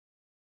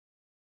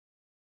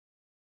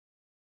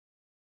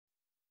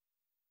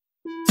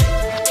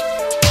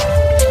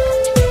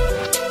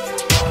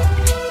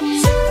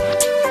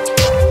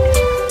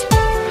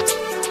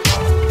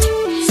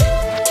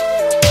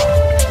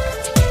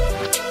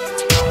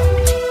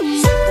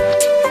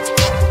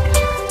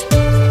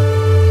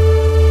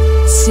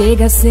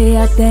Chega a ser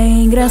até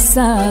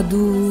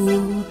engraçado,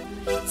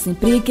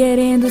 sempre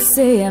querendo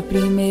ser a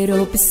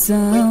primeira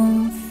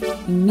opção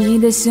e me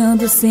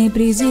deixando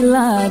sempre de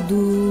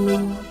lado.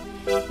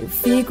 Eu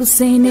fico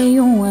sem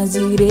nenhuma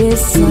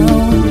direção.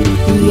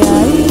 E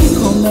aí,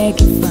 como é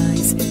que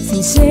faz?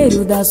 Sem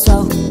cheiro da sua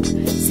roupa,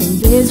 sem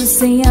beijo,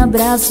 sem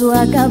abraço,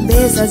 a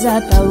cabeça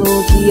já tá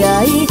louca. E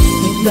aí,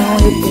 então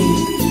eu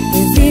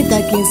tento,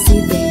 evita que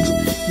esse tempo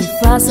me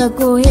faça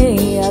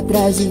correr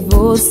atrás de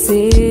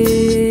você.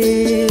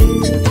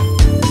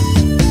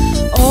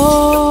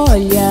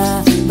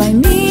 Olha, vai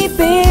me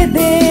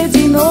perder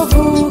de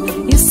novo.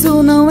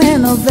 Isso não é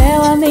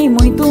novela, nem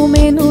muito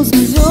menos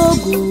um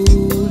jogo.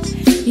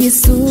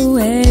 Isso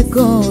é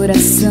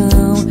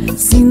coração,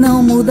 se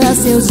não mudar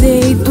seu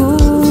jeito.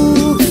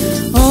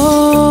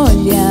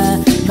 Olha,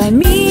 vai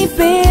me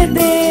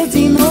perder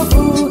de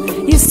novo.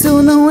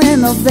 Isso não é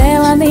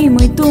novela, nem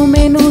muito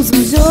menos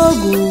um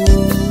jogo.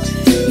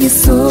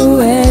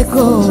 Isso é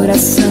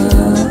coração,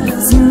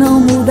 se não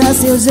mudar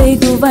seu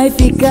jeito, vai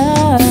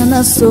ficar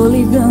na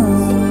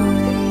solidão.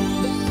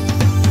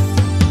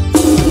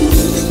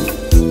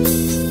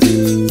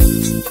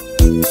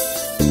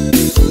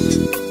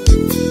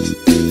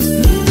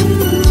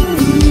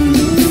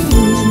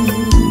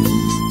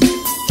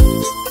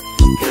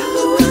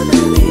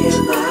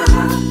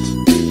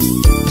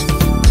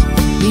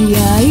 E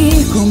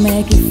aí, como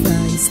é que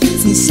faz?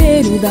 Sem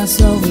cheiro da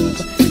sua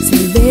roupa,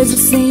 sem beijo,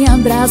 sem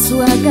abraço,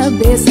 a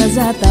cabeça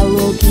já tá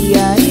louca. E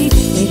aí,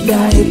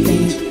 então eu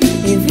tento,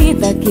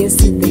 evita que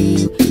esse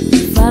tempo me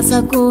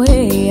faça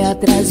correr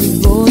atrás de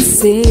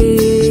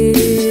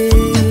você.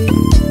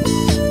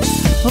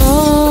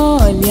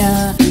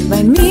 Olha,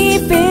 vai me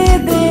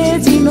perder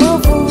de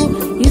novo.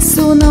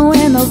 Isso não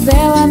é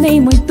novela, nem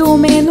muito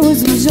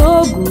menos um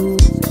jogo.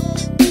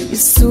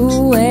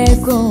 Isso é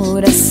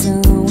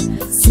coração,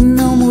 se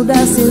não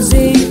mudar seu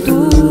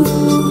jeito.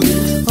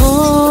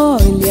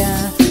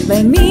 Olha,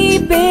 vai me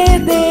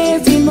perder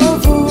de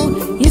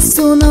novo.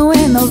 Isso não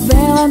é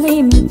novela,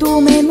 nem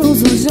muito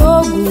menos um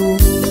jogo.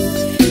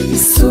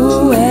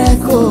 Isso é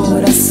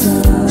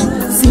coração,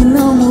 se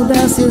não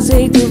mudar seu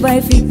jeito,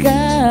 vai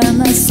ficar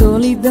na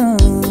solidão.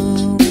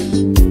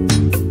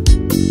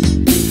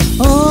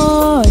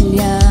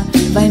 Olha,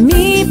 vai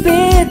me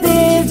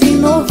perder de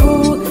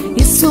novo.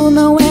 Isso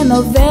não é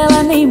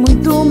novela, nem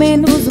muito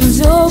menos um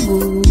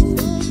jogo.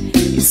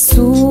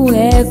 Isso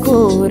é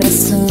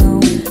coração,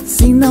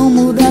 se não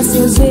mudar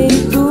seu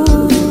jeito.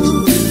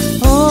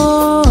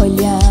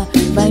 Olha,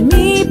 vai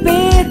me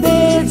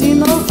perder de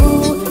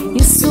novo.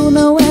 Isso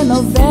não é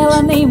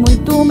novela, nem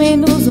muito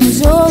menos um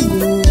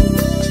jogo.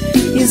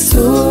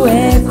 Isso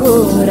é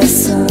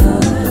coração,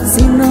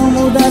 se não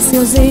mudar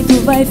seu jeito,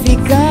 vai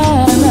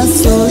ficar na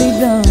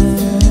solidão.